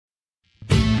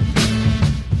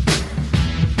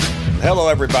Hello,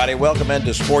 everybody. Welcome into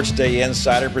SportsDay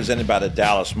Insider presented by the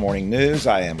Dallas Morning News.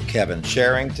 I am Kevin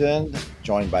Sherrington,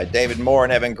 joined by David Moore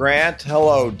and Evan Grant.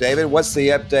 Hello, David. What's the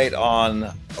update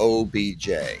on OBJ?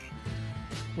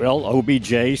 Well,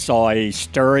 OBJ saw a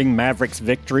stirring Mavericks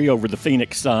victory over the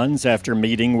Phoenix Suns after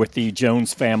meeting with the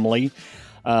Jones family,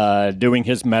 doing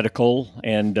his medical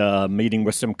and meeting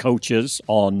with some coaches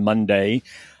on Monday.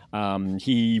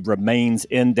 He remains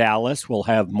in Dallas. We'll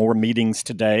have more meetings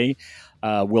today.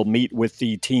 We'll meet with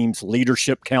the team's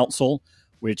leadership council,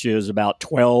 which is about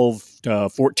 12 to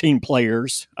 14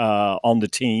 players on the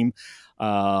team.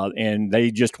 And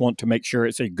they just want to make sure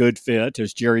it's a good fit.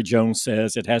 As Jerry Jones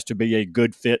says, it has to be a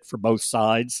good fit for both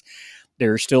sides.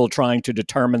 They're still trying to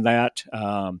determine that.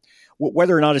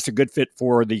 Whether or not it's a good fit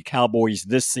for the Cowboys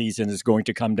this season is going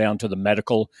to come down to the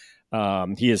medical.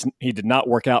 He did not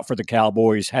work out for the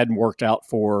Cowboys, hadn't worked out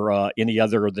for any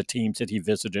other of the teams that he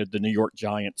visited, the New York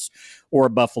Giants or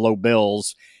Buffalo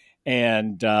Bills.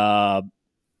 And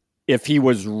if he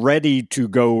was ready to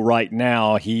go right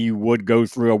now, he would go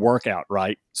through a workout,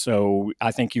 right? So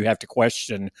I think you have to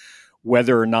question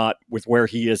whether or not, with where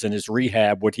he is in his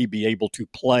rehab, would he be able to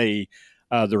play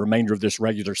the remainder of this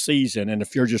regular season? And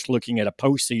if you're just looking at a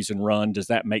postseason run, does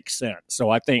that make sense? So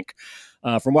I think,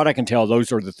 from what I can tell,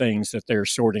 those are the things that they're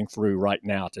sorting through right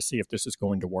now to see if this is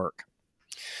going to work.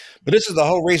 But this is the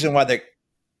whole reason why they're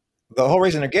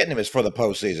getting him is for the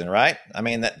postseason, right? I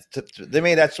mean, to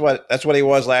me, that's what he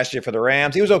was last year for the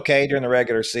Rams. He was okay during the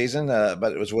regular season,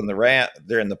 but it was when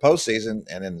they're in the postseason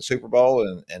and in the Super Bowl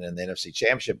and in the NFC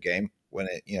Championship game when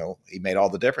he made all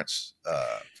the difference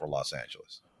for Los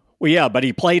Angeles. Well, yeah, but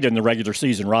he played in the regular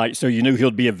season, right? So you knew he'll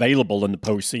be available in the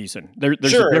postseason. There's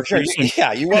sure, a difference in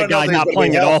you want a guy not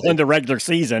playing at all in the regular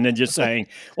season and just saying,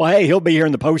 well, hey, he'll be here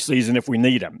in the postseason if we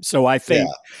need him. So I think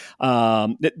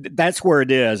that's where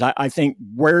it is. I think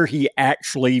where he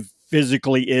actually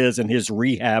physically is in his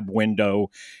rehab window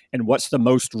and what's the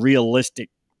most realistic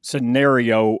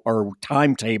scenario or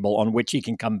timetable on which he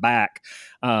can come back,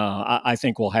 I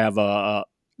think we'll have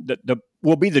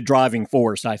will be the driving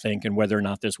force, I think, in whether or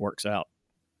not this works out.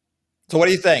 So what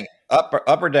do you think? Up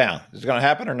or down? Is it going to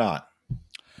happen or not?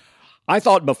 I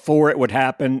thought before it would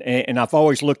happen, and I've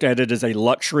always looked at it as a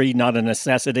luxury, not a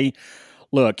necessity.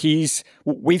 Look,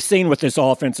 we've seen what this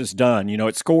offense has done.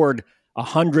 It scored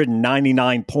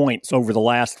 199 points over the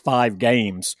last 5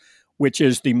 games, which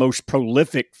is the most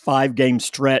prolific 5-game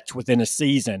stretch within a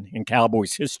season in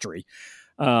Cowboys history.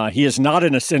 He is not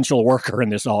an essential worker in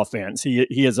this offense.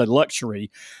 He is a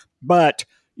luxury. But,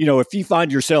 if you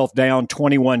find yourself down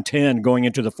 21-10 going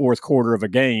into the fourth quarter of a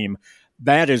game,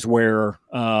 that is where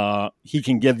he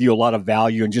can give you a lot of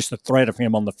value, and just the threat of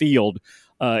him on the field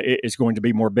is going to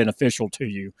be more beneficial to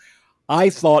you.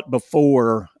 I thought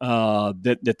before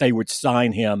that they would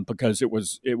sign him because it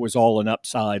was all an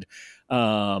upside.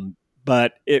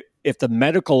 But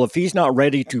if he's not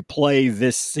ready to play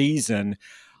this season,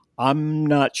 I'm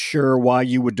not sure why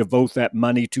you would devote that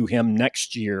money to him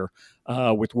next year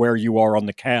with where you are on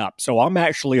the cap. So I'm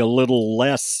actually a little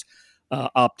less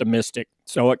optimistic.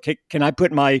 So can I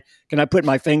put my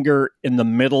finger in the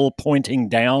middle, pointing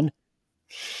down?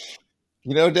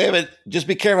 David, just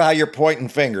be careful how you're pointing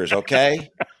fingers, okay?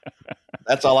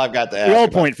 That's all I've got to ask. We all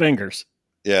point fingers.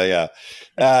 Yeah.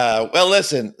 Well,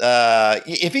 listen,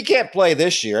 if he can't play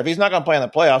this year, if he's not going to play in the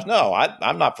playoffs, no,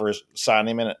 I'm not for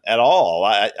signing him in at all.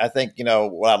 I think,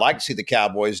 what I'd like to see the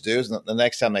Cowboys do is the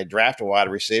next time they draft a wide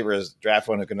receiver is draft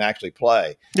one who can actually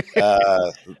play.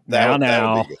 That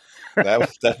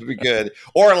would be good.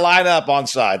 Or line up on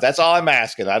sides. That's all I'm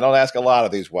asking. I don't ask a lot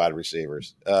of these wide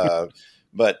receivers.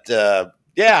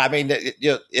 Yeah, I mean,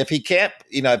 if he can't,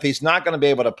 if he's not going to be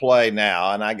able to play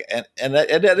now, and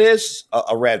it is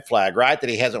a red flag, right? That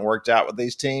he hasn't worked out with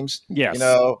these teams. Yes.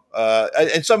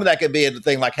 And some of that could be a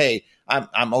thing like, hey,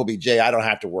 I'm OBJ, I don't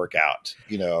have to work out,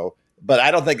 But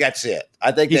I don't think that's it.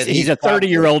 I think he's a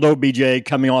 30-year-old OBJ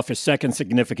coming off his second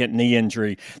significant knee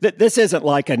injury. This isn't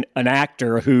like an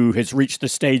actor who has reached the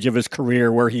stage of his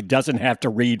career where he doesn't have to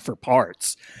read for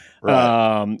parts.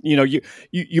 Right.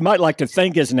 You might like to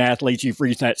think as an athlete you've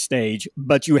reached that stage,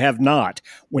 but you have not.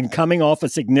 When coming off a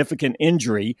significant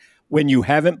injury, when you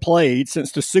haven't played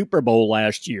since the Super Bowl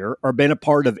last year or been a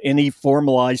part of any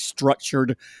formalized,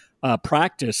 structured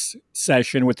practice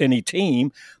session with any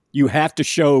team, you have to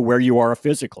show where you are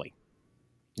physically.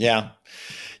 Yeah,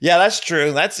 that's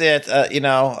true. That's it.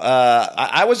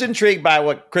 I was intrigued by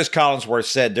what Chris Collinsworth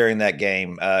said during that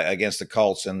game against the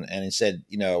Colts, and he said,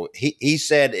 he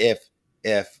said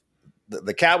if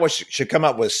the Cowboys should come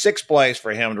up with 6 plays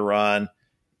for him to run,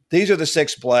 these are the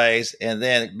 6 plays, and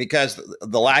then because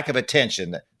the lack of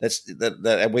attention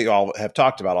that we all have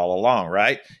talked about all along,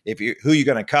 right? Who you're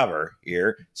going to cover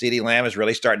here, CeeDee Lamb is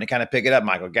really starting to kind of pick it up.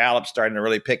 Michael Gallup's starting to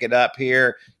really pick it up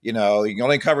here. You can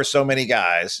only cover so many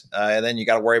guys, and then you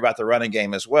got to worry about the running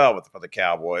game as well for the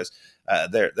Cowboys.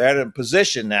 They're in a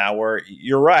position now where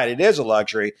you're right, it is a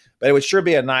luxury, but it would sure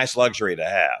be a nice luxury to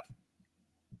have.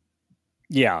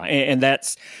 Yeah, and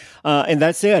that's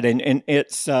it, and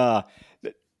it's.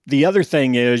 The other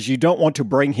thing is you don't want to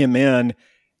bring him in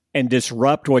and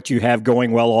disrupt what you have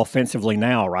going well offensively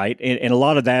now, right? And a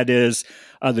lot of that is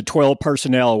the 12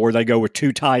 personnel where they go with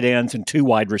 2 tight ends and 2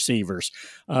 wide receivers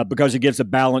because it gives a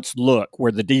balanced look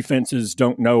where the defenses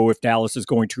don't know if Dallas is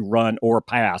going to run or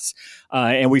pass.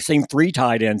 And we've seen 3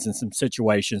 tight ends in some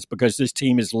situations because this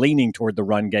team is leaning toward the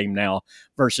run game now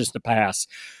versus the pass.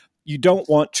 You don't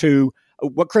want to –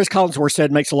 what Chris Collinsworth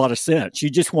said makes a lot of sense.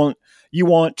 You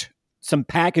want some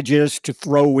packages to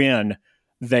throw in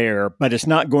there, but it's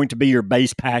not going to be your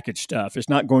base package stuff. It's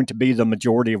not going to be the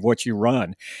majority of what you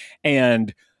run.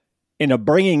 And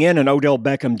bringing in an Odell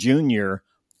Beckham Jr.,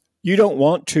 you don't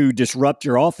want to disrupt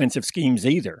your offensive schemes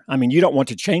either. I mean, you don't want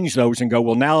to change those and go,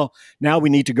 well, now we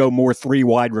need to go more 3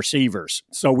 wide receivers,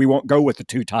 so we won't go with the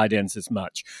 2 tight ends as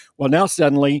much. Well, now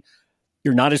suddenly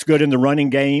you're not as good in the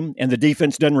running game, and the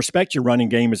defense doesn't respect your running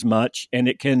game as much, and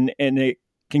it can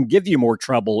give you more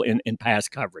trouble in pass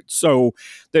coverage. So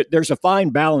there's a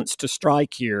fine balance to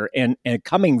strike here. And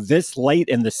coming this late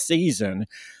in the season,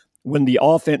 when the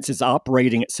offense is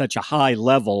operating at such a high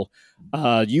level,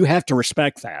 you have to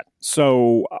respect that.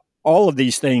 So all of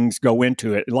these things go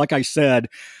into it. Like I said,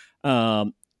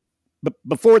 but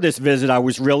before this visit, I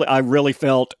really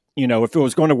felt, if it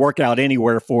was going to work out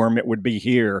anywhere for him, it would be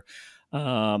here.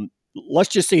 Let's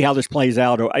just see how this plays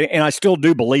out. And I still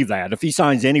do believe that. If he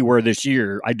signs anywhere this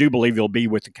year, I do believe he'll be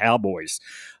with the Cowboys.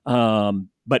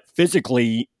 But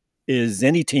physically, is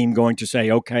any team going to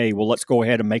say, okay, well, let's go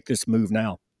ahead and make this move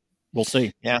now? We'll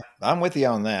see. Yeah, I'm with you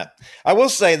on that. I will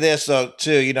say this, though,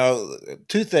 too,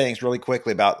 2 things really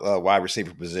quickly about wide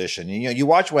receiver position. You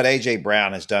watch what A.J.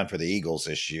 Brown has done for the Eagles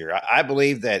this year. I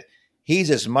believe that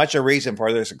he's as much a reason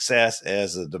for their success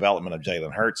as the development of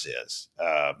Jalen Hurts is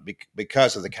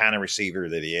because of the kind of receiver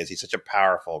that he is. He's such a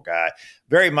powerful guy,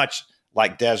 very much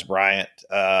like Dez Bryant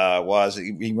was.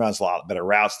 He runs a lot better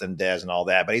routes than Dez and all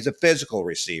that, but he's a physical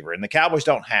receiver, and the Cowboys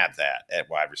don't have that at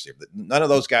wide receiver. None of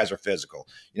those guys are physical.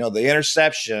 The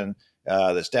interception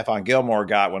that Stephon Gilmore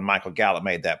got when Michael Gallup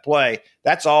made that play,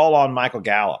 that's all on Michael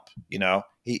Gallup.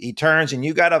 He turns, and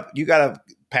you gotta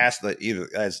pass either,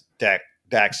 as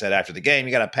Dak said after the game,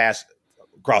 you got to pass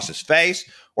across his face,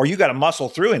 or you got to muscle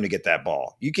through him to get that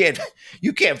ball. You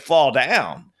can't fall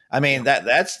down. I mean,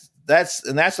 that's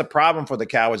the problem for the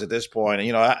Cowboys at this point.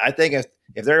 And, I think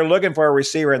if they're looking for a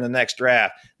receiver in the next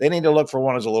draft, they need to look for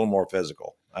one who's a little more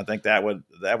physical. I think that would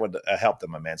help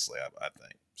them immensely. I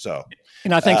think so.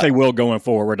 And I think they will going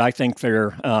forward. I think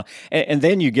they're and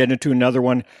then you get into another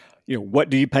one. What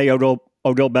do you pay Odell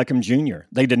Beckham Jr.?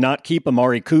 They did not keep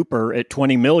Amari Cooper at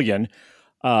 $20 million.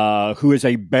 Who is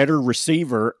a better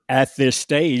receiver at this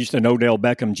stage than Odell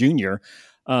Beckham Jr.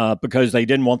 Because they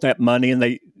didn't want that money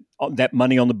and that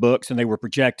money on the books, and they were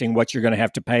projecting what you're going to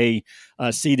have to pay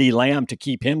CeeDee Lamb to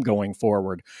keep him going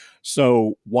forward.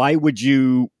 So why would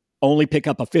you only pick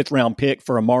up a 5th-round pick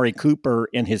for Amari Cooper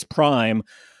in his prime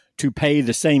to pay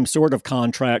the same sort of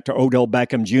contract to Odell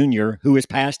Beckham Jr., who is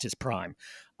past his prime?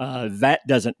 That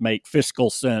doesn't make fiscal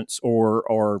sense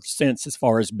or sense as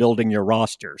far as building your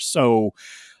roster. So,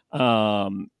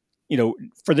 for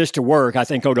this to work, I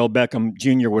think Odell Beckham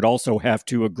Jr. would also have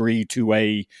to agree to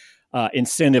a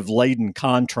incentive-laden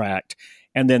contract.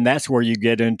 And then that's where you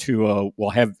get into,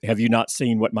 have you not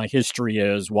seen what my history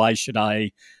is? Why should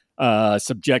I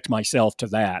subject myself to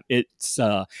that? It's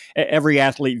every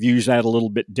athlete views that a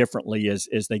little bit differently as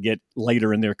they get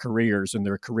later in their careers, and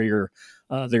their career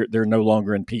they're no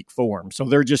longer in peak form. So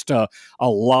there are just a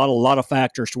lot of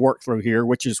factors to work through here,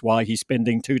 which is why he's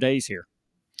spending 2 days here.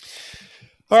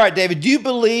 All right, David, do you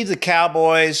believe the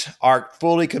Cowboys are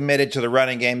fully committed to the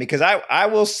running game? Because I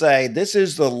will say this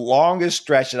is the longest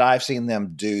stretch that I've seen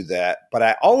them do that, but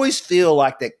I always feel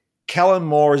like that Kellen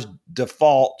Moore's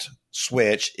default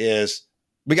switch is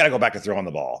we got to go back to throwing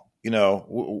the ball.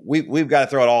 We've got to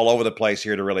throw it all over the place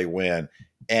here to really win.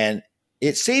 And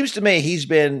it seems to me he's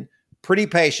been pretty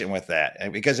patient with that.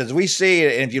 And because as we see,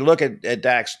 and if you look at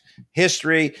Dak's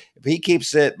history, if he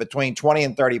keeps it between 20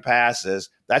 and 30 passes,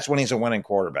 that's when he's a winning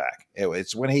quarterback.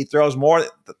 It's when he throws more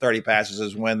than 30 passes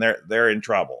is when they're in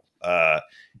trouble.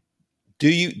 Do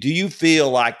you feel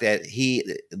like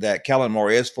that Kellen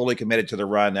Moore is fully committed to the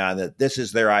run now, and that this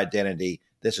is their identity,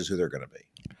 this is who they're going to be.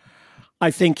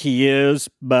 I think he is,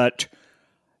 but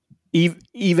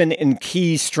even in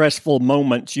key stressful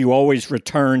moments, you always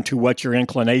return to what your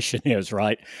inclination is,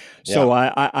 right? Yeah. So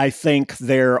I think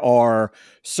there are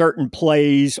certain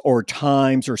plays or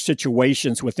times or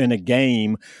situations within a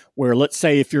game where, let's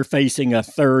say, if you're facing a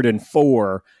 3rd and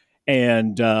 4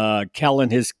 and Kellen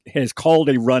has called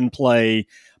a run play,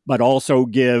 but also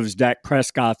gives Dak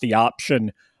Prescott the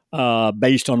option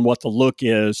based on what the look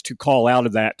is to call out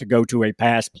of that to go to a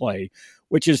pass play,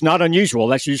 which is not unusual.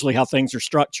 That's usually how things are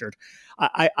structured.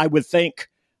 I would think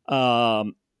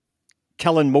Kellen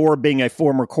Moore being a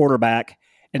former quarterback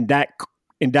and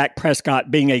Dak Prescott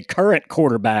being a current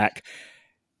quarterback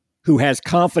who has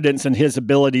confidence in his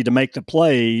ability to make the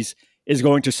plays is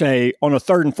going to say on a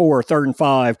 3rd and 4 or 3rd and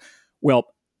 5, well,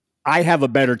 I have a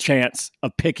better chance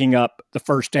of picking up the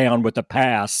first down with a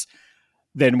pass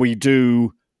than we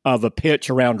do of a pitch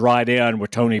around right end with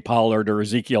Tony Pollard or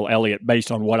Ezekiel Elliott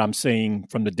based on what I'm seeing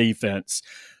from the defense.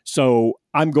 So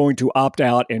I'm going to opt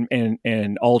out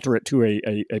and alter it to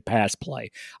a pass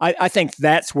play. I think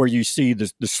that's where you see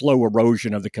the slow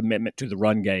erosion of the commitment to the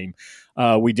run game.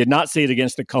 We did not see it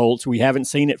against the Colts. We haven't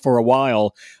seen it for a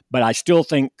while, but I still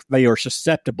think they are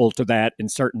susceptible to that in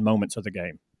certain moments of the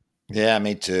game. Yeah,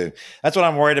 me too. That's what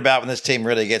I'm worried about when this team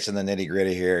really gets in the nitty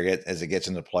gritty here, as it gets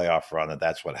into the playoff run.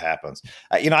 That's what happens.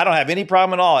 I don't have any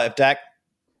problem at all if Dak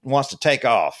wants to take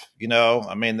off.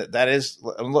 I mean, that is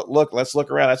look. Let's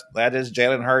look around. That is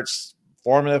Jalen Hurts'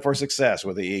 formula for success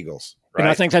with the Eagles. Right? And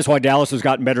I think that's why Dallas has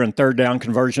gotten better in 3rd down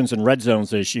conversions and red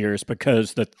zones this year, is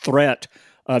because the threat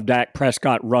of Dak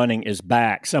Prescott running is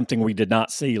back, something we did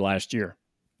not see last year.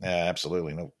 Yeah,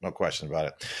 absolutely. No question about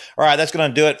it. All right, that's going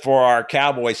to do it for our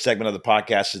Cowboys segment of the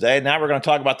podcast today. Now we're going to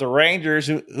talk about the Rangers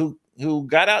who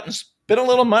got out and spent a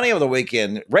little money over the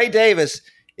weekend. Ray Davis,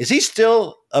 is he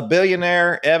still a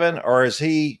billionaire, Evan, or is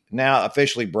he now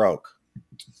officially broke?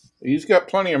 He's got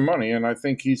plenty of money, and I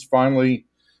think he's finally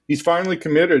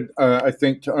committed, I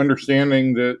think, to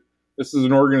understanding that this is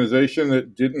an organization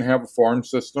that didn't have a farm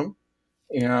system,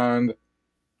 and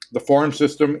the farm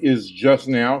system is just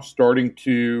now starting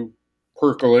to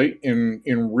percolate in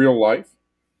real life.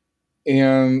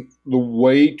 And the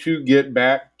way to get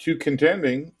back to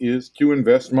contending is to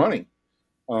invest money.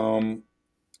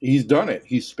 He's done it.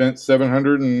 He spent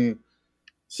 $765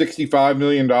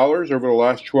 million over the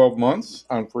last 12 months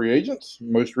on free agents,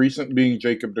 most recent being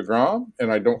Jacob deGrom,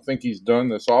 and I don't think he's done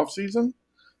this offseason.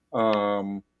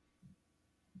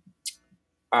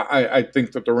 I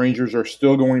think that the Rangers are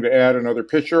still going to add another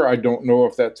pitcher. I don't know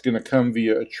if that's going to come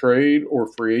via a trade or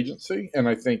free agency. And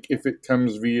I think if it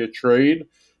comes via trade,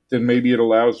 then maybe it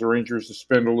allows the Rangers to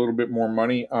spend a little bit more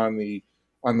money on the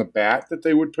bat that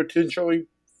they would potentially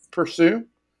pursue.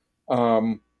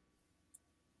 But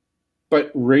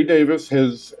Ray Davis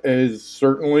is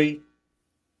certainly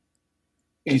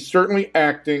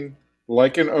acting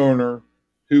like an owner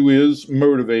who is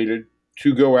motivated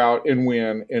to go out and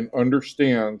win, and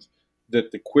understands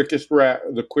that the quickest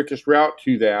route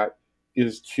to that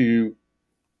is to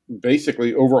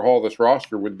basically overhaul this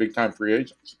roster with big-time free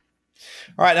agents.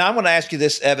 All right, now I'm going to ask you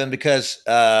this, Evan, because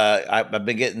I've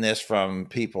been getting this from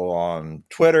people on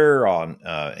Twitter, on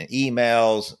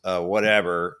emails,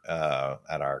 whatever.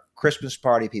 At our Christmas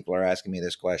party, people are asking me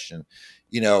this question.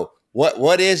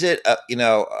 What is it,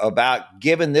 about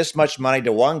giving this much money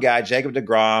to one guy, Jacob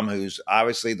deGrom, who's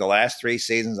obviously the last 3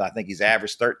 seasons, I think he's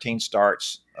averaged 13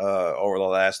 starts over the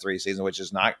last 3 seasons, which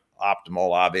is not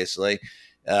optimal, obviously.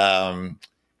 And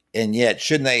yet,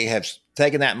 shouldn't they have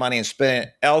taken that money and spent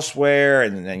it elsewhere?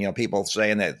 And people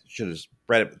saying that should have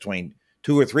spread it between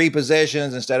 2 or 3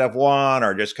 positions instead of one,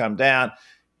 or just come down.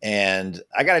 And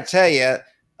I got to tell you,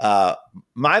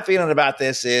 my feeling about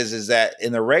this is that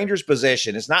in the Rangers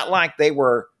position, it's not like they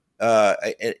were,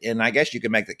 and I guess you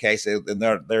could make the case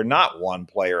that they're not one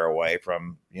player away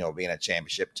from, being a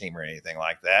championship team or anything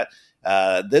like that.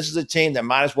 This is a team that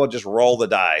might as well just roll the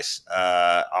dice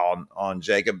on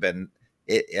Jacob, and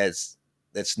it's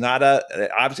not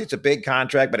obviously it's a big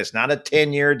contract, but it's not a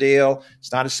 10-year deal.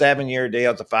 It's not a 7-year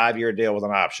deal. It's a 5-year deal with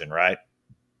an option, right?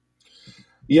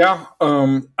 Yeah,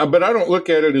 but I don't look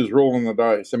at it as rolling the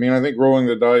dice. I mean, I think rolling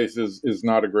the dice is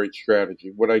not a great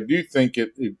strategy. What I do think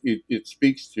it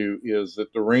speaks to is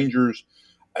that the Rangers,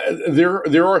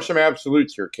 there are some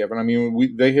absolutes here, Kevin. I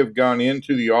mean, they have gone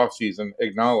into the offseason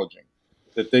acknowledging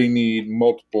that they need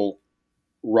multiple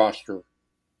roster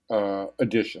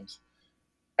additions.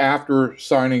 After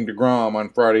signing deGrom on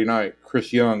Friday night,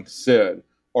 Chris Young said,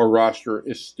 our roster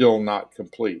is still not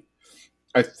complete.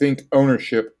 I think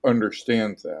ownership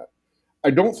understands that.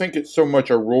 I don't think it's so much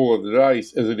a roll of the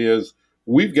dice as it is,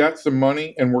 we've got some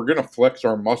money and we're going to flex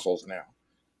our muscles now.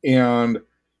 And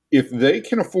if they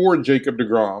can afford Jacob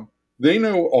deGrom, they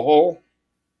know all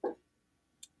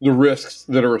the risks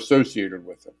that are associated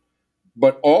with him.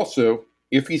 But also,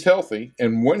 if he's healthy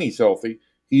and when he's healthy,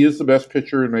 he is the best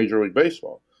pitcher in Major League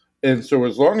Baseball. And so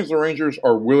as long as the Rangers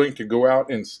are willing to go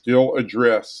out and still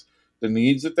address the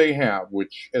needs that they have,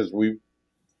 which, as we've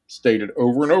stated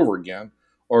over and over again,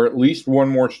 are at least one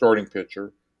more starting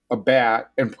pitcher, a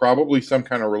bat, and probably some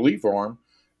kind of relief arm,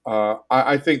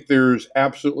 I think there's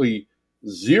absolutely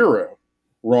zero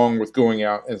wrong with going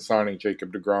out and signing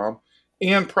Jacob deGrom,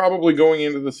 and probably going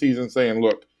into the season saying,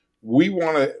 "Look, we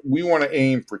want to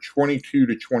aim for 22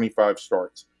 to 25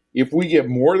 starts. If we get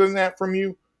more than that from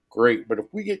you, great. But if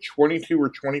we get 22 or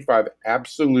 25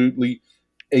 absolutely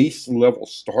ace level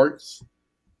starts,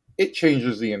 it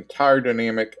changes the entire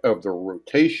dynamic of the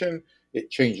rotation. It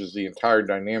changes the entire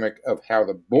dynamic of how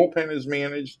the bullpen is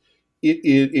managed.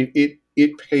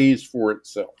 It pays for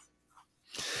itself."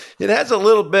 It has a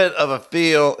little bit of a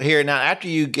feel here now. After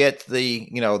you get so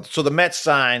the Mets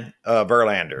sign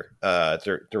Verlander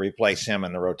to replace him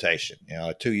in the rotation.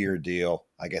 A 2-year deal.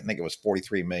 I think it was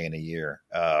 $43 million a year.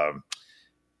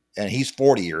 And he's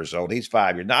 40 years old. He's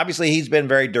 5 years. Now, obviously, he's been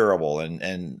very durable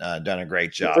and done a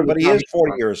great job. But he is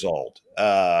 40 years old.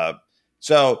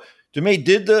 So to me,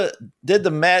 did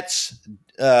the Mets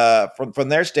from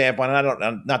their standpoint?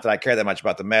 And not that I care that much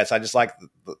about the Mets. I just like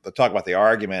to talk about the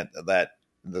argument that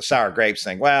the sour grapes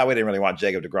thing. Well, we didn't really want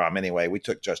Jacob deGrom anyway. We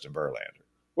took Justin Verlander.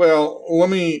 Well,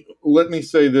 let me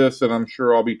say this, and I'm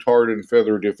sure I'll be tarred and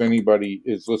feathered if anybody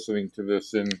is listening to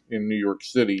this in New York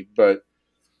City. But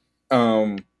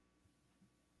the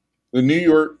New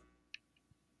York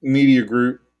media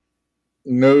group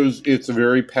knows it's a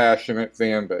very passionate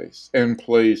fan base and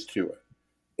plays to it.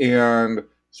 And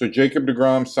so Jacob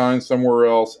deGrom signed somewhere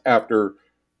else after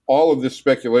all of this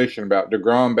speculation about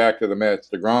deGrom back to the Mets,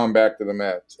 deGrom back to the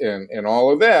Mets, and all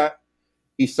of that.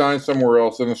 He signed somewhere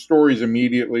else, and the stories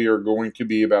immediately are going to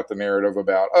be about the narrative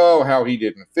about, how he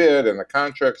didn't fit, and the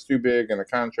contract's too big, and the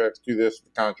contract's too this, the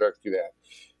contract's too that.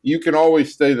 You can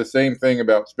always say the same thing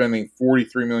about spending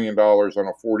 $43 million on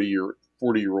a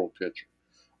 40-year-old pitcher.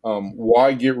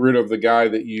 Why get rid of the guy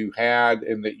that you had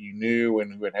and that you knew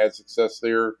and who had success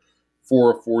there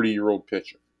for a 40-year-old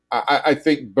pitcher? I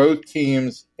think both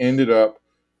teams ended up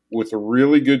with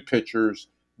really good pitchers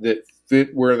that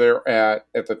fit where they're at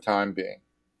the time being.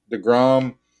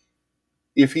 deGrom,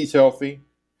 if he's healthy,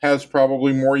 has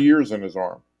probably more years in his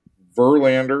arm.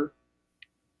 Verlander,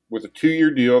 with a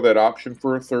 2-year deal, that option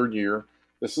for a 3rd year,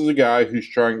 this is a guy who's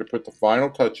trying to put the final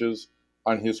touches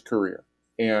on his career.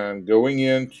 And going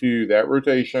into that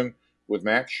rotation with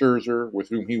Max Scherzer, with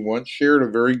whom he once shared a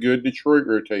very good Detroit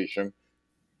rotation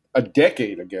a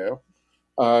decade ago,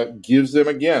 gives them,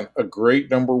 again, a great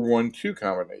number 1-2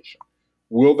 combination.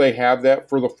 Will they have that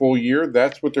for the full year?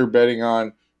 That's what they're betting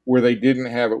on, where they didn't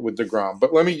have it with deGrom.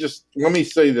 But let me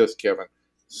say this, Kevin.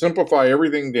 Simplify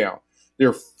everything down.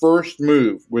 Their first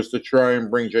move was to try and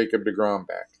bring Jacob deGrom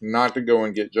back, not to go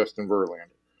and get Justin Verlander.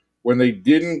 When they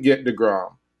didn't get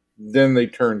deGrom, then they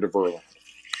turned to Verlander.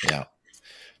 Yeah.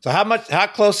 So how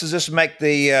close does this make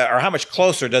or how much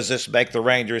closer does this make the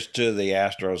Rangers to the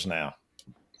Astros now?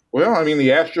 Well, I mean, the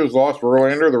Astros lost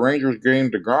Verlander, the Rangers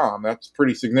gained deGrom. That's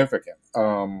pretty significant.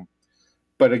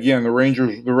 But again, the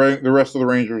rest of the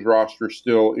Rangers roster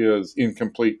still is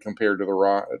incomplete compared to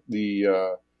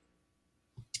the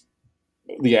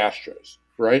Astros,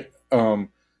 right?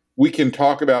 We can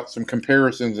talk about some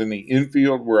comparisons in the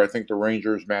infield where I think the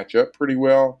Rangers match up pretty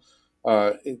well.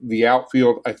 The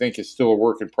outfield, I think, is still a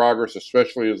work in progress,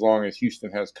 especially as long as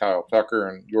Houston has Kyle Tucker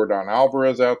and Yordan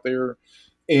Alvarez out there.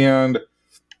 And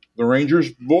the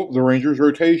Rangers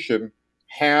rotation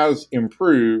has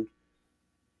improved.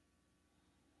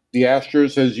 The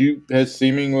Astros has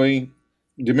seemingly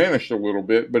diminished a little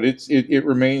bit, but it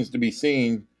remains to be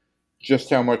seen just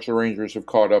how much the Rangers have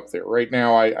caught up there. Right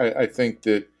now, I think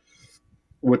that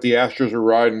what the Astros are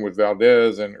riding with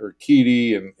Valdez and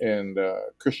Urquidy and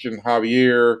Christian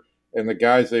Javier and the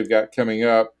guys they've got coming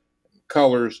up,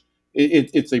 Colors,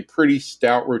 it's a pretty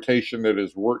stout rotation that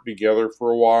has worked together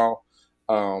for a while.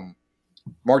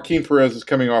 Martin Perez is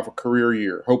coming off a career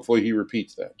year. Hopefully he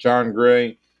repeats that. John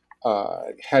Gray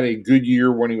had a good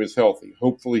year when he was healthy.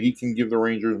 Hopefully he can give the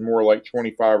Rangers more like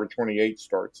 25 or 28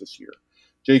 starts this year.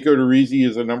 Jake Odorizzi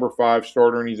is a number 5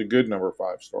 starter, and he's a good number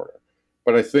 5 starter.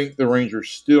 But I think the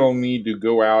Rangers still need to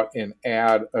go out and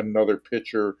add another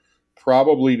pitcher,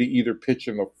 probably to either pitch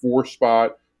in the 4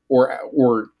 spot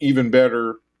or even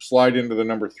better, slide into the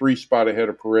number 3 spot ahead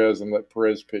of Perez and let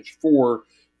Perez pitch 4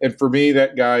 And for me,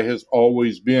 that guy has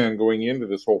always been, going into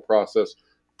this whole process,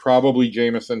 probably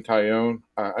Jamison Tyone.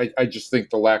 I just think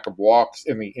the lack of walks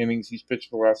in the innings he's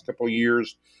pitched the last couple of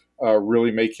years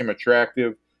really make him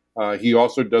attractive. He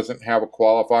also doesn't have a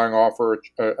qualifying offer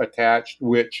attached,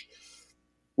 which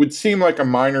would seem like a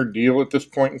minor deal at this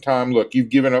point in time. Look, you've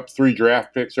given up 3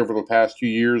 draft picks over the past 2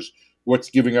 years. What's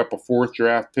giving up a 4th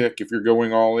draft pick if you're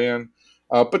going all in?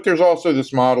 But there's also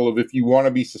this model of, if you want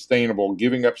to be sustainable,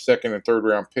 giving up 2nd and 3rd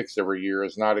round picks every year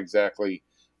is not exactly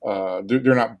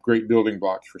they're not great building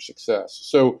blocks for success.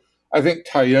 So I think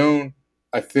Tyone,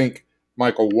 I think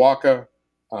Michael Wacha,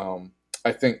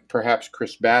 I think perhaps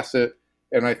Chris Bassett,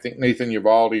 and I think Nathan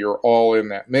Eovaldi are all in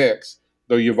that mix,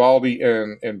 though Eovaldi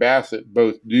and Bassett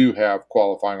both do have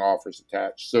qualifying offers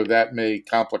attached. So that may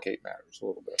complicate matters a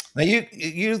little bit. Now,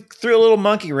 you threw a little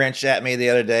monkey wrench at me the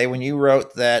other day when you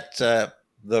wrote that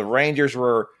the Rangers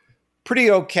were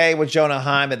pretty okay with Jonah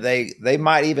Heim, and they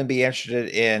might even be interested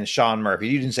in Sean Murphy.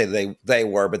 You didn't say they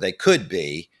were, but they could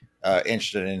be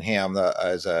interested in him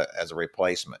as a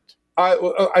replacement.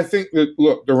 I think that,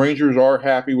 look, the Rangers are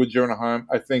happy with Jonah Heim.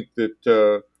 I think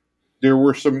that there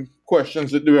were some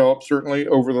questions that developed, certainly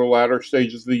over the latter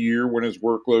stages of the year when his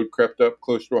workload crept up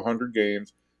close to 100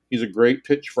 games. He's a great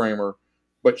pitch framer,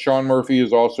 but Sean Murphy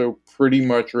is also pretty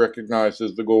much recognized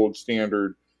as the gold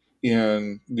standard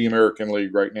in the American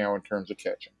League right now in terms of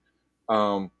catching.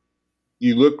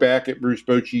 You look back at Bruce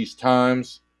Bochy's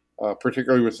times,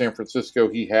 particularly with San Francisco,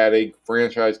 he had a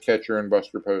franchise catcher in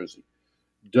Buster Posey.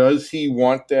 Does he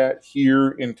want that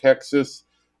here in Texas?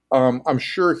 I'm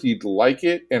sure he'd like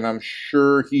it, and I'm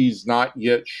sure he's not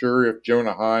yet sure if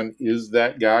Jonah Heim is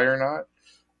that guy or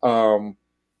not.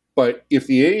 But if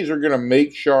the A's are going to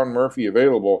make Sean Murphy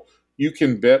available, you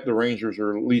can bet the Rangers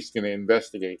are at least going to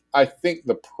investigate. I think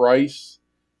the price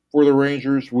for the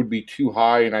Rangers would be too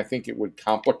high, and I think it would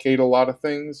complicate a lot of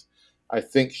things. I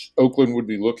think Oakland would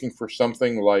be looking for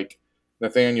something like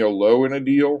Nathaniel Lowe in a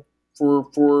deal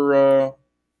for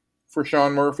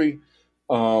Sean Murphy.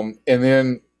 And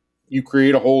then you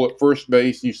create a hole at first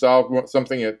base. You solve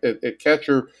something at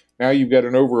catcher. Now you've got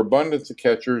an overabundance of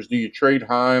catchers. Do you trade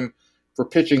Heim for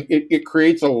pitching? It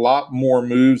creates a lot more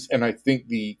moves, and I think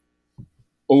the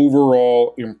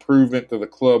overall improvement to the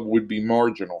club would be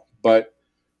marginal. But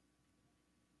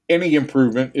any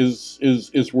improvement is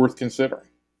worth considering.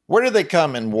 Where did they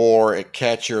come in WAR at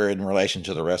catcher in relation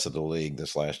to the rest of the league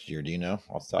this last year? Do you know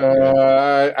off the top of your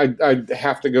head? I'd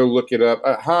have to go look it up.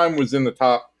 Heim was in the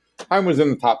top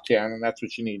 10, and that's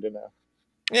what you need to know.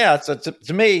 Yeah, so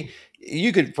to me,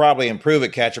 you could probably improve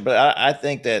at catcher, but I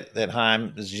think that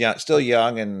Heim is still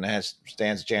young and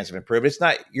stands a chance of improvement.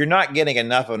 You're not getting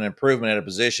enough of an improvement at a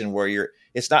position where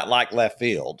it's not like left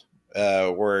field,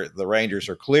 where the Rangers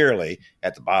are clearly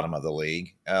at the bottom of the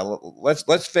league.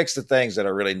 Let's fix the things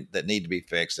that need to be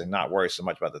fixed, and not worry so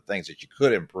much about the things that you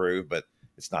could improve, but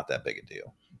it's not that big a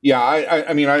deal. Yeah,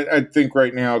 I mean, I think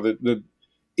right now that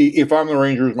if I'm the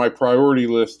Rangers, my priority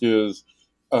list is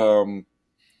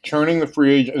turning the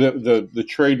free agent, the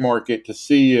trade market, to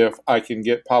see if I can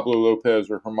get Pablo Lopez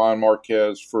or German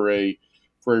Marquez for a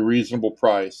reasonable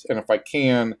price, and if I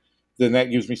can, then that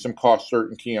gives me some cost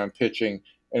certainty on pitching,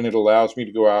 and it allows me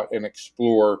to go out and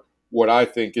explore what I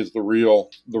think is the real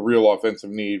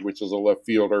offensive need, which is a left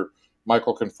fielder.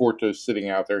 Michael Conforto is sitting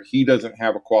out there. He doesn't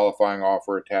have a qualifying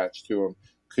offer attached to him.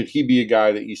 Could he be a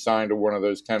guy that you sign to one of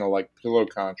those kind of like pillow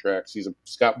contracts? He's a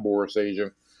Scott Boras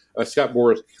agent, a Scott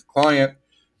Boras client,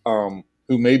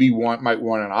 who maybe might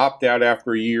want an opt out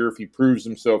after a year if he proves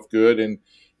himself good, and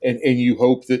you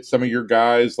hope that some of your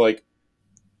guys, like,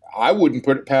 I wouldn't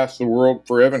put it past the world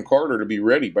for Evan Carter to be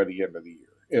ready by the end of the year.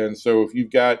 And so if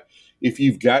you've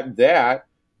got that,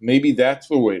 maybe that's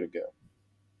the way to go.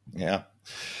 Yeah.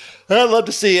 I'd love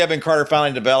to see Evan Carter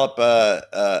finally develop,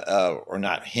 or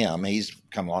not him. He's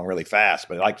come along really fast,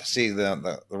 but I'd like to see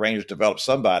the Rangers develop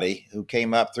somebody who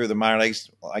came up through the minor leagues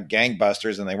like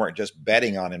gangbusters, and they weren't just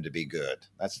betting on him to be good.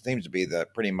 That seems to be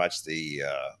pretty much the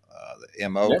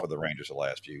MO for the Rangers the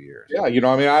last few years. Yeah, I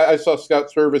mean, I saw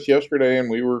Scott Service yesterday, and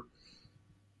we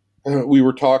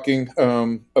were talking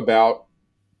about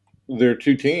their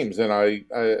two teams,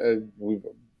 and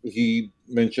he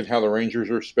mentioned how the Rangers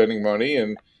are spending money,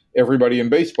 and everybody in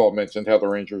baseball mentioned how the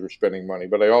Rangers are spending money.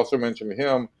 But I also mentioned to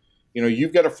him,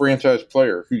 you've got a franchise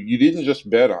player who you didn't just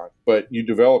bet on, but you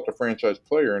developed a franchise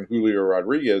player in Julio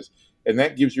Rodriguez, and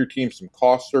that gives your team some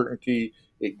cost certainty.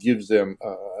 It gives them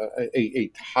a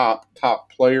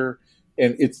top player,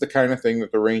 and it's the kind of thing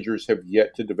that the Rangers have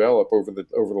yet to develop over the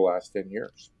last 10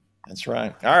 years. That's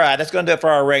right. All right, that's going to do it for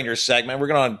our Rangers segment. We're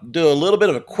going to do a little bit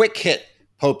of a quick hit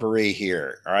potpourri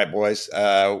here. All right, boys.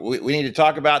 We need to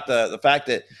talk about the fact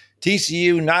that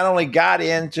TCU not only got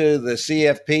into the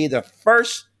CFP, the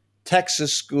first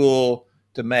Texas school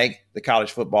to make the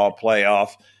college football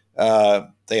playoff.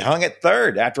 They hung at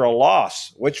third after a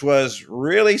loss, which was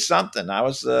really something. I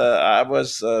was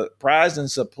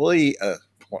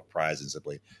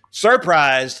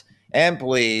surprised and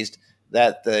pleased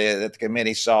that the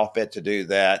committee saw fit to do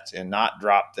that and not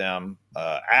drop them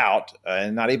out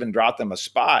and not even drop them a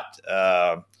spot.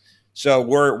 So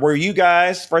were you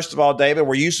guys, first of all, David,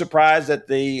 were you surprised that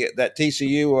that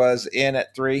TCU was in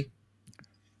at 3?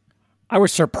 I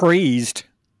was surprised.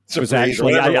 Was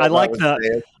actually I like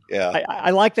the. Yeah.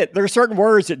 I like that there are certain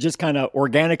words that just kind of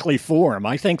organically form.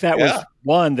 I think that was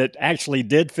one that actually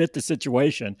did fit the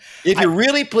situation. If you're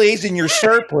really pleased and you're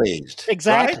surprised.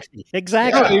 Exactly. Right?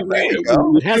 Exactly. Yeah, there you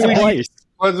go. It has a place.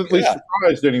 Pleasantly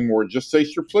surprised anymore. Just say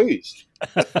you're pleased.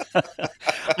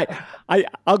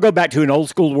 I'll go back to an old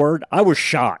school word. I was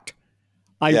shocked.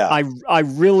 I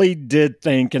really did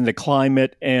think in the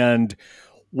climate and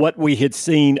what we had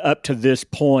seen up to this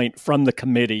point from the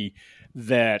committee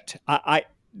that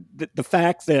the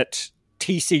fact that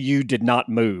TCU did not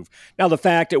move. Now, the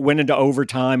fact it went into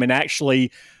overtime and actually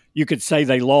you could say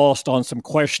they lost on some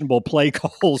questionable play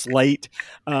calls late.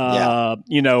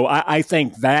 I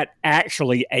think that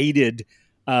actually aided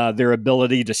their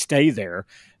ability to stay there.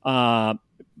 I'm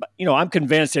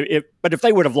convinced but if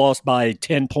they would have lost by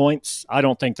 10 points, I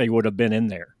don't think they would have been in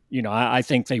there. I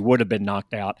think they would have been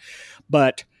knocked out.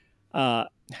 But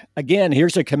again,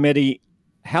 here's a committee.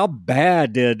 How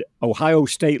bad did Ohio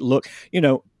State look?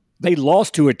 They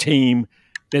lost to a team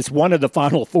that's one of the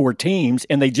Final Four teams,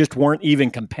 and they just weren't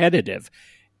even competitive.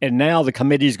 And now the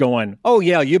committee's going, "Oh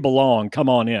yeah, you belong. Come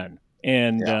on in."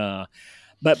 And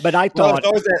but I thought there's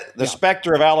always the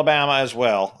specter of Alabama as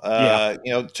well.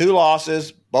 2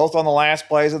 losses, both on the last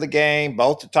plays of the game,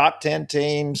 both the top 10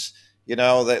 teams. They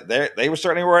were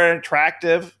certainly an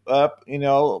attractive,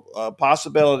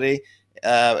 possibility.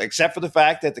 Except for the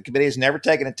fact that the committee has never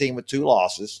taken a team with 2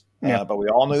 losses. But we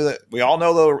all know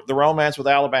the romance with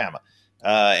Alabama,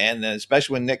 and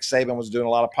especially when Nick Saban was doing a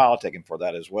lot of politicking for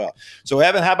that as well. So,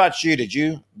 Evan, how about you?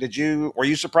 Were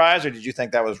you surprised, or did you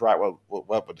think that was right?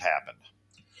 What would happen?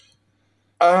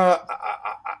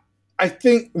 I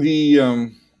think the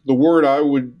word I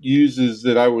would use is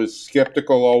that I was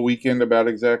skeptical all weekend about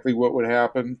exactly what would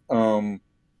happen.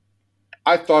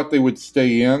 I thought they would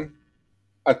stay in.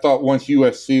 I thought once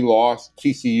USC lost,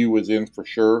 TCU was in for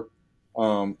sure.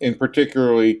 And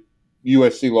particularly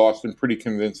USC lost in pretty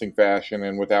convincing fashion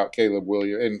and without Caleb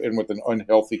Williams and with an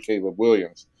unhealthy Caleb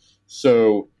Williams.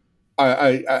 So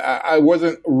I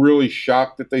wasn't really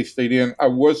shocked that they stayed in. I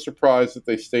was surprised that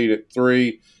they stayed at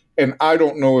 3. And I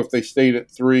don't know if they stayed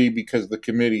at 3 because the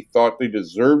committee thought they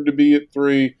deserved to be at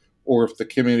 3 or if the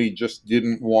committee just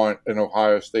didn't want an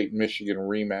Ohio State-Michigan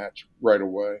rematch right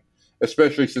away,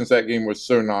 especially since that game was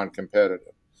so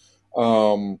non-competitive.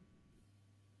 I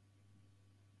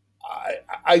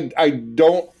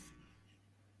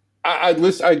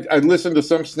listened to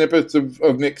some snippets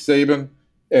of Nick Saban,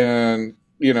 and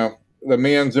the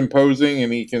man's imposing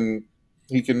and he can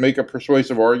make a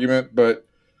persuasive argument, but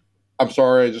I'm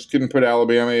sorry, I just couldn't put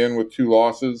Alabama in with 2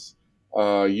 losses.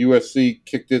 USC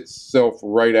kicked itself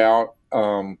right out.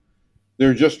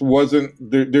 There just wasn't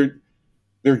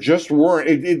there just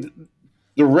weren't.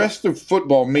 The rest of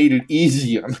football made it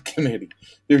easy on the committee.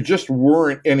 There just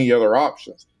weren't any other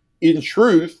options. In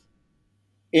truth,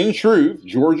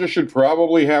 Georgia should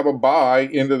probably have a bye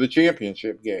into the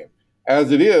championship game.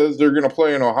 As it is, they're going to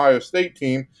play an Ohio State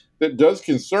team that does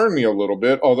concern me a little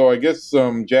bit. Although I guess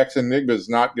Jackson Nigba is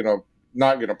not going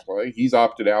to play. He's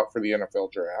opted out for the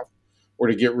NFL draft or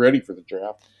to get ready for the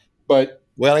draft. But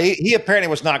he apparently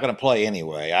was not going to play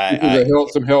anyway.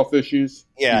 Some health issues.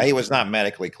 Yeah, he was not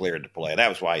medically cleared to play. That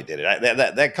was why he did it.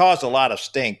 That caused a lot of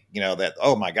stink. That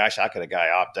oh my gosh, how could a guy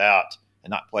opt out and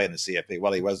not play in the CFP?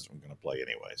 Well, he wasn't going to play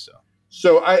anyway.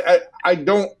 So I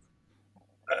don't.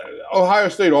 Ohio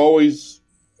State always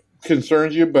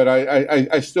concerns you, but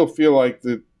I still feel like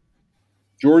that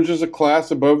Georgia's a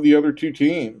class above the other 2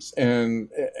 teams, and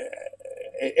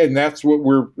that's what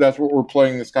we're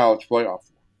playing this college playoff for.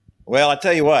 Well, I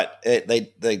tell you what,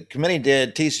 the committee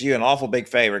did TCU an awful big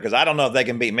favor because I don't know if they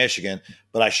can beat Michigan,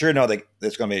 but I sure know that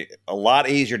it's going to be a lot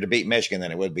easier to beat Michigan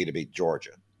than it would be to beat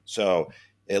Georgia. So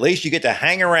at least you get to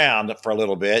hang around for a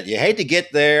little bit. You hate to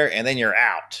get there and then you're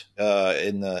out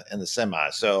in the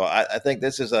semis. So I think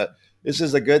this is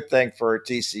a good thing for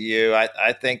TCU.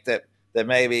 I think that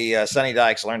maybe Sonny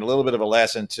Dykes learned a little bit of a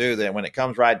lesson too, that when it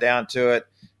comes right down to it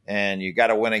and you got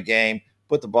to win a game,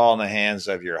 put the ball in the hands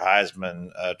of your Heisman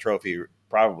Trophy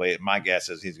probably, my guess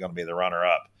is he's going to be the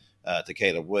runner-up to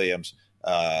Caleb Williams.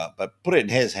 But put it in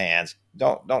his hands.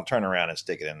 Don't turn around and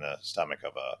stick it in the stomach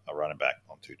of a running back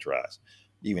on 2 tries,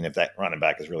 even if that running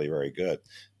back is really very good.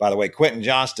 By the way, Quentin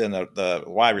Johnston, the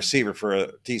wide receiver for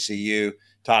TCU,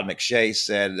 Todd McShay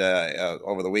said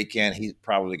over the weekend he's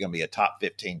probably going to be a top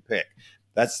 15 pick.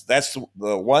 That's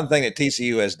the one thing that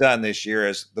TCU has done this year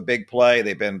is the big play.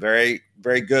 They've been very,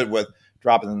 very good with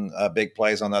dropping big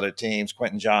plays on other teams.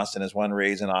 Quentin Johnston is one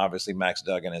reason. Obviously, Max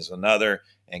Duggan is another,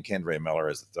 and Kendre Miller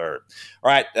is the third.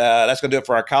 All right, that's going to do it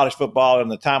for our college football.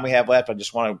 And the time we have left, I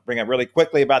just want to bring up really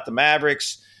quickly about the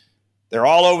Mavericks. They're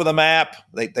all over the map.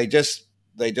 They just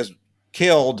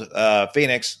killed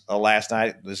Phoenix last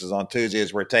night. This is on Tuesday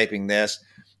as we're taping this.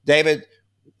 David,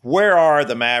 where are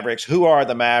the Mavericks? Who are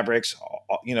the Mavericks?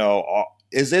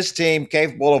 Is this team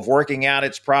capable of working out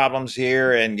its problems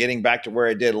here and getting back to where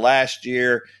it did last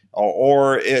year?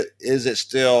 Or is it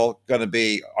still going to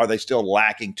be, are they still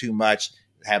lacking too much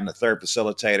having the third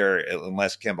facilitator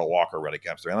unless Kemba Walker really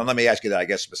comes through? And let me ask you that, I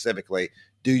guess, specifically.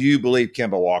 Do you believe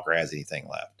Kemba Walker has anything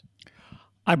left?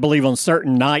 I believe on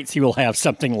certain nights he will have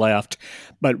something left,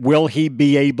 but will he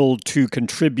be able to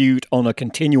contribute on a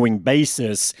continuing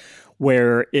basis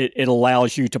where it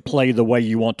allows you to play the way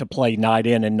you want to play night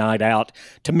in and night out?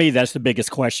 To me, that's the biggest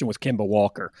question with Kemba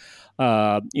Walker.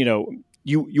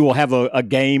 You will have a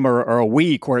game or a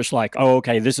week where it's like, oh,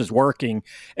 okay, this is working.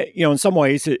 In some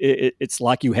ways, it's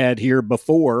like you had here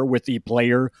before with the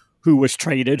player who was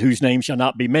traded, whose name shall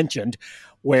not be mentioned,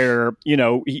 where,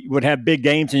 he would have big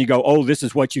games and you go, oh, this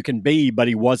is what you can be, but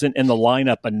he wasn't in the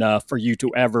lineup enough for you to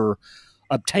ever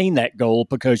obtain that goal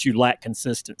because you lack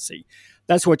consistency.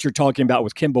 That's what you're talking about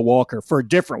with Kemba Walker for a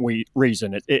different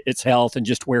reason. It's health and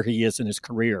just where he is in his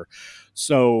career.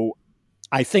 So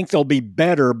I think they'll be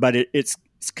better, but it's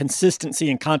consistency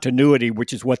and continuity,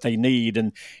 which is what they need.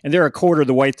 And they're a quarter of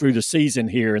the way through the season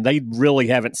here, and they really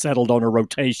haven't settled on a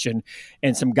rotation.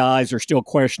 And some guys are still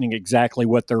questioning exactly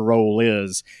what their role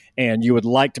is. And you would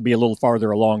like to be a little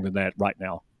farther along than that right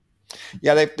now.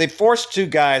 Yeah, they forced 2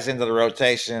 guys into the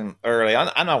rotation early.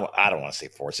 I know I don't want to say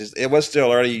forced. It was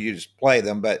still early. You just play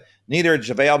them, but neither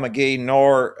JaVale McGee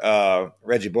nor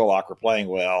Reggie Bullock were playing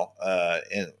well.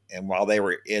 And while they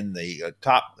were in the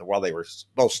top, while they were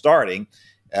both starting,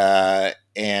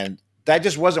 and that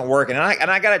just wasn't working.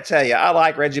 And I got to tell you, I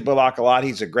like Reggie Bullock a lot.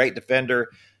 He's a great defender,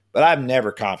 but I'm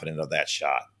never confident of that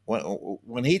shot.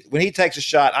 When he takes a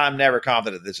shot, I'm never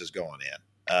confident this is going in.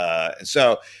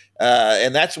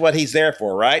 And that's what he's there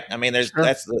for, right? I mean, he's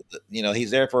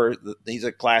there for, he's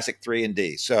a classic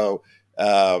 3-and-D. So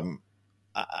I'm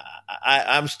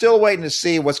still waiting to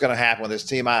see what's going to happen with this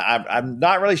team. I'm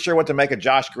not really sure what to make of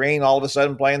Josh Green all of a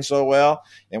sudden playing so well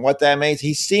and what that means.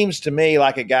 He seems to me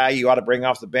like a guy you ought to bring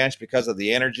off the bench because of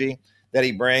the energy that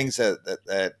he brings.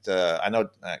 I know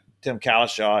Tim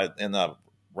Calishaw in the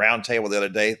roundtable the other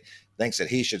day thinks that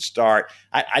he should start.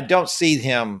 I don't see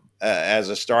him as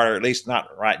a starter, at least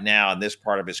not right now in this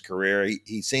part of his career.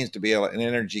 He seems to be an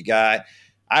energy guy.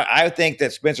 I think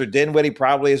that Spencer Dinwiddie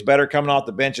probably is better coming off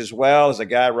the bench as well as a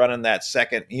guy running that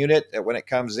second unit when it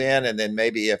comes in. And then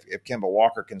maybe if Kemba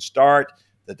Walker can start,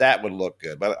 that would look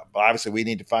good. But obviously we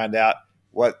need to find out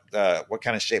what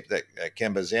kind of shape that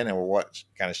Kemba's in and what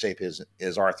kind of shape his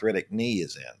arthritic knee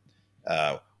is in.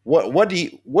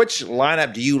 Which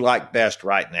lineup do you like best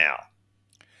right now?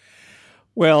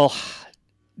 Well,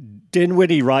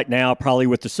 Dinwiddie right now probably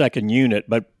with the second unit,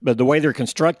 but the way they're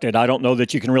constructed, I don't know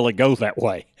that you can really go that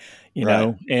way, you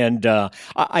know. And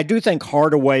I do think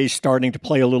Hardaway's starting to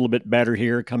play a little bit better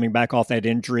here, coming back off that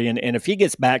injury. And if he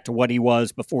gets back to what he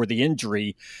was before the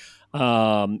injury,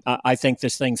 I think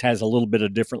this thing has a little bit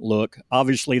of different look.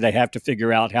 Obviously, they have to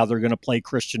figure out how they're going to play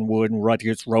Christian Wood and what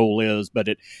his role is, but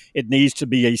it needs to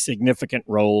be a significant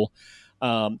role.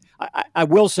 I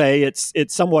will say it's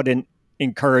somewhat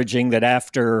encouraging that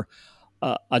after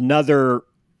another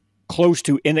close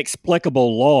to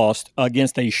inexplicable loss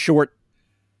against a short,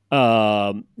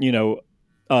 an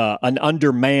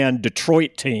undermanned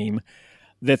Detroit team,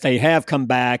 that they have come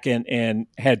back and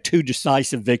had 2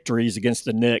 decisive victories against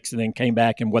the Knicks and then came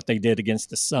back in what they did against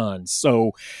the Suns.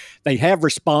 So they have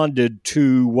responded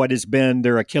to what has been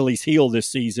their Achilles heel this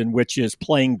season, which is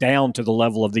playing down to the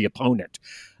level of the opponent.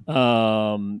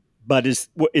 But is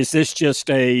this just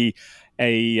a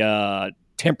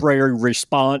temporary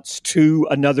response to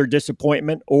another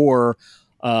disappointment, or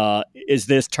is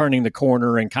this turning the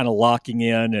corner and kind of locking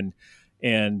in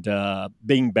and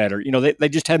being better? They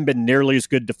just haven't been nearly as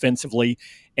good defensively,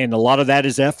 and a lot of that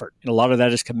is effort, and a lot of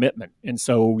that is commitment. And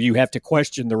so you have to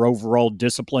question their overall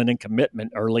discipline and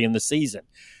commitment early in the season.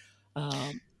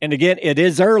 And again, it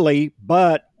is early,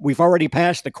 but we've already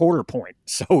passed the quarter point.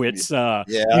 So it's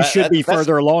you should be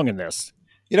further along in this.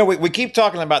 We keep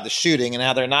talking about the shooting and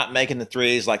how they're not making the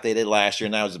threes like they did last year,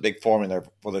 and that was a big formula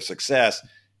for their success,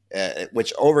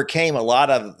 which overcame a lot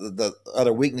of the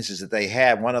other weaknesses that they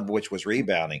had, one of which was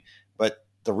rebounding. But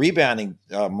the rebounding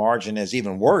margin is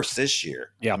even worse this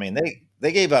year. Yeah. I mean,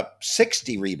 they gave up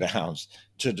 60 rebounds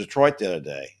to Detroit the other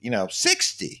day.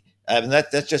 60. I mean,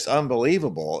 that's just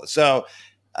unbelievable. So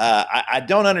I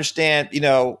don't understand.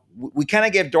 We kind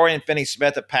of give Dorian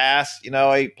Finney-Smith a pass. He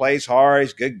plays hard.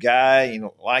 He's a good guy.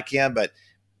 Like him, but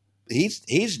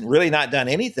he's really not done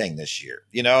anything this year.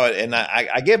 And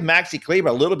I give Maxi Kleber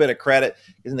a little bit of credit.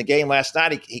 In the game last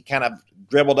night, he kind of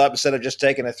dribbled up instead of just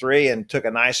taking a three and took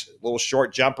a nice little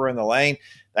short jumper in the lane.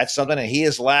 That's something that he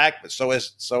has lacked, but so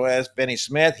has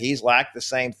Finney-Smith. He's lacked the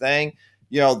same thing.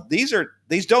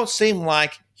 These don't seem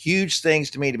like huge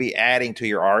things to me to be adding to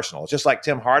your arsenal. It's just like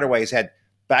Tim Hardaway's had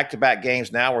back-to-back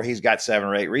games now where he's got 7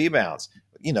 or 8 rebounds.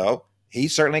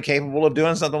 He's certainly capable of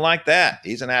doing something like that.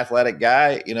 He's an athletic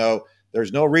guy.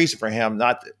 There's no reason for him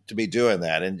not to be doing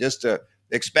that. And just to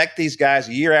expect these guys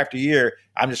year after year,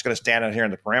 I'm just going to stand out here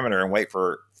in the perimeter and wait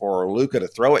for Luka to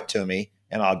throw it to me,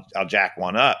 and I'll jack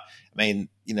one up. I mean,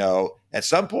 at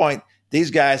some point,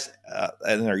 these guys,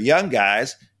 and they're young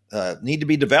guys, need to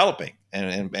be developing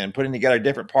and putting together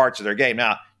different parts of their game.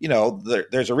 Now,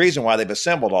 there's a reason why they've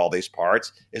assembled all these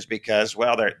parts is because,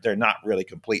 well, they're not really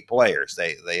complete players.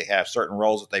 They have certain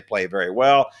roles that they play very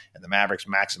well, and the Mavericks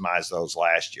maximized those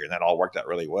last year, and that all worked out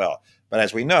really well. But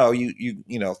as we know,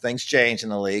 things change in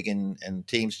the league and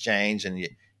teams change, and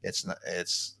it's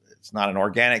not an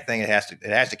organic thing. It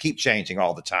has to keep changing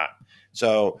all the time.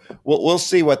 So we'll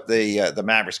see what the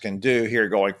Mavericks can do here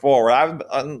going forward.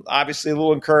 I'm obviously a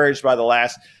little encouraged by the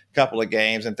last couple of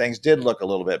games, and things did look a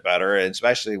little bit better, and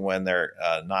especially when they're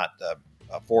not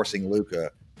forcing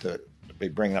Luka to be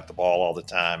bringing up the ball all the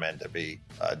time and to be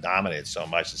dominated so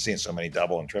much and seeing so many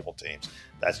double and triple teams.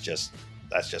 That's just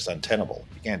untenable.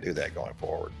 You can't do that going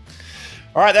forward.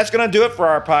 All right, that's going to do it for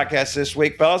our podcast this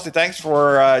week, fellas. Thanks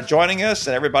for joining us.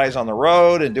 And everybody's on the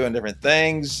road and doing different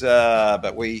things,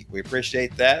 but we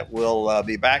appreciate that. We'll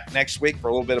be back next week for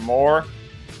a little bit more,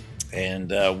 and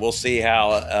we'll see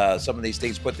how some of these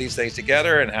teams put these things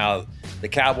together and how the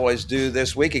Cowboys do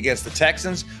this week against the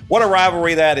Texans. What a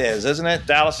rivalry that is, isn't it?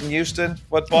 Dallas and Houston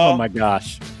football. Oh, my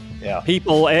gosh. Yeah.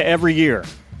 People every year.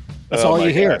 That's all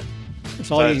you hear.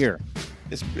 That's all you hear.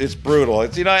 It's brutal.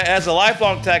 It's as a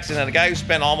lifelong Texan and a guy who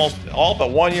spent almost all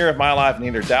but 1 year of my life in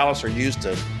either Dallas or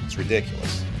Houston, it's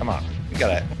ridiculous. Come on,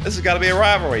 this has got to be a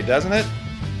rivalry, doesn't it?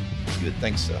 You would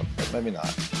think so, but maybe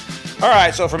not. All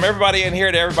right, so from everybody in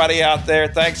here to everybody out there,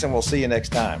 thanks, and we'll see you next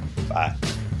time. Bye.